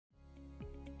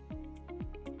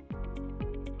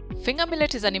Finger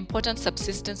millet is an important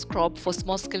subsistence crop for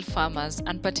small-scale farmers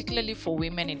and particularly for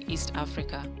women in East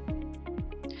Africa.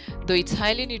 Though it's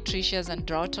highly nutritious and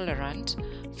drought-tolerant,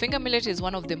 finger millet is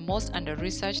one of the most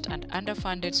under-researched and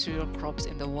underfunded cereal crops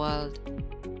in the world.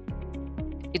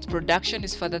 Its production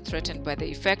is further threatened by the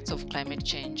effects of climate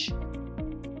change.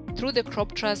 Through the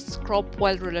Crop Trust's Crop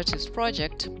Wild Relatives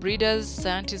project, breeders,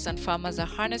 scientists and farmers are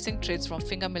harnessing traits from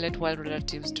finger millet wild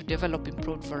relatives to develop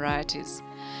improved varieties.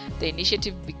 The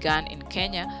initiative began in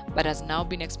Kenya but has now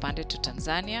been expanded to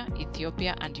Tanzania,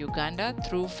 Ethiopia and Uganda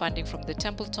through funding from the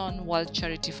Templeton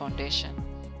Foundation.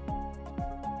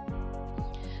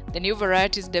 The new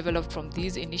varieties developed from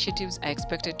these initiatives are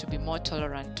expected to be more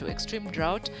tolerant to extreme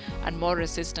drought and more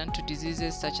resistant to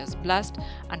diseases such as blast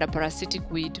and a parasitic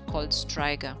weed called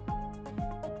striga.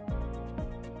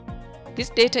 This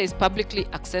data is publicly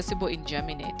accessible in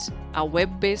Germinate, a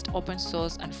web-based open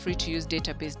source and free-to-use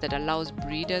database that allows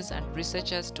breeders and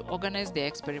researchers to organize their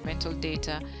experimental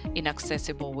data in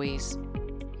accessible ways.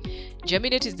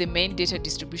 Germinate is the main data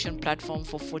distribution platform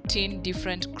for 14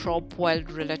 different crop wild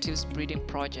relatives breeding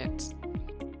projects.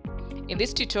 In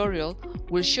this tutorial,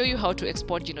 we'll show you how to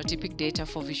export genotypic data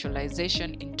for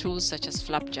visualization in tools such as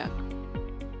Flapjack.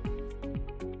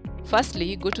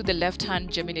 Firstly, go to the left-hand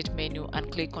Germinate menu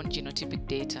and click on Genotypic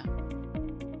Data.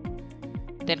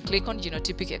 Then click on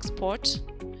Genotypic Export.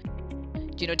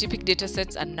 Genotypic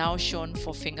datasets are now shown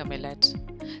for finger millet.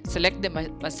 Select the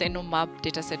Maseno map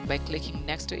dataset by clicking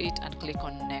next to it and click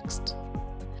on Next.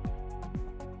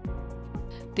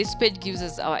 This page gives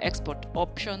us our export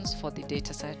options for the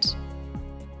dataset.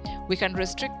 We can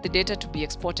restrict the data to be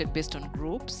exported based on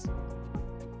groups,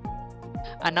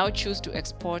 and now choose to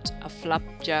export a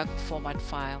Flapjack format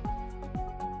file.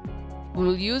 We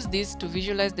will use this to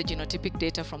visualize the genotypic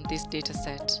data from this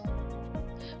dataset.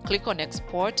 Click on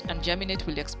Export and Germinate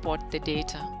will export the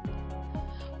data.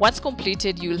 Once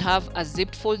completed, you will have a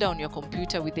zipped folder on your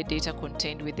computer with the data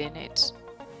contained within it.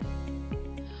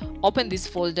 Open this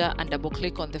folder and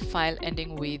double-click on the file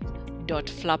ending with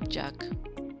 .flapjack.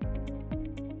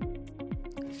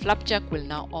 Flapjack will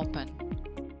now open.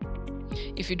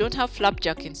 If you don't have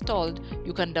Flapjack installed,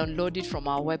 you can download it from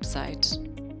our website.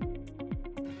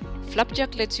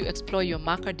 Flapjack lets you explore your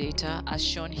marker data as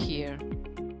shown here.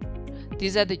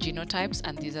 These are the genotypes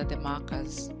and these are the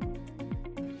markers.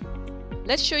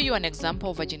 Let's show you an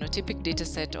example of a genotypic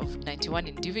dataset of 91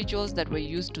 individuals that were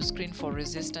used to screen for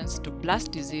resistance to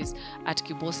blast disease at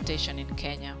Kibos Station in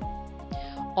Kenya.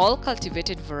 All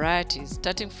cultivated varieties,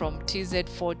 starting from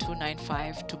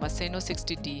TZ4295 to Maseno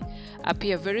 60D,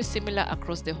 appear very similar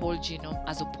across the whole genome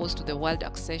as opposed to the wild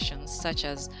accessions such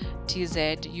as TZ,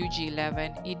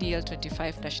 UG11,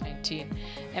 EDL25-19,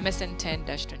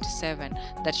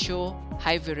 MSN10-27 that show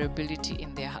high variability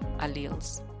in their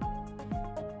alleles.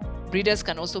 Breeders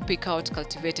can also pick out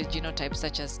cultivated genotypes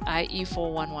such as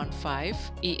IE4115,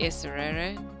 EA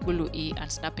Serere, Gulu E,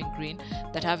 and Snapping Green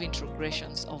that have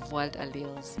introgressions of wild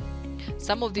alleles.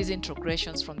 Some of these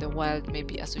introgressions from the wild may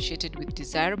be associated with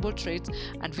desirable traits,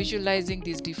 and visualizing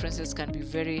these differences can be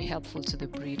very helpful to the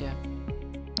breeder.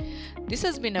 This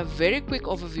has been a very quick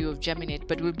overview of Germinate,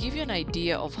 but will give you an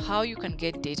idea of how you can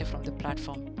get data from the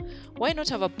platform. Why not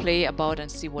have a play about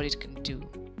and see what it can do?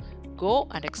 Go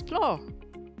and explore!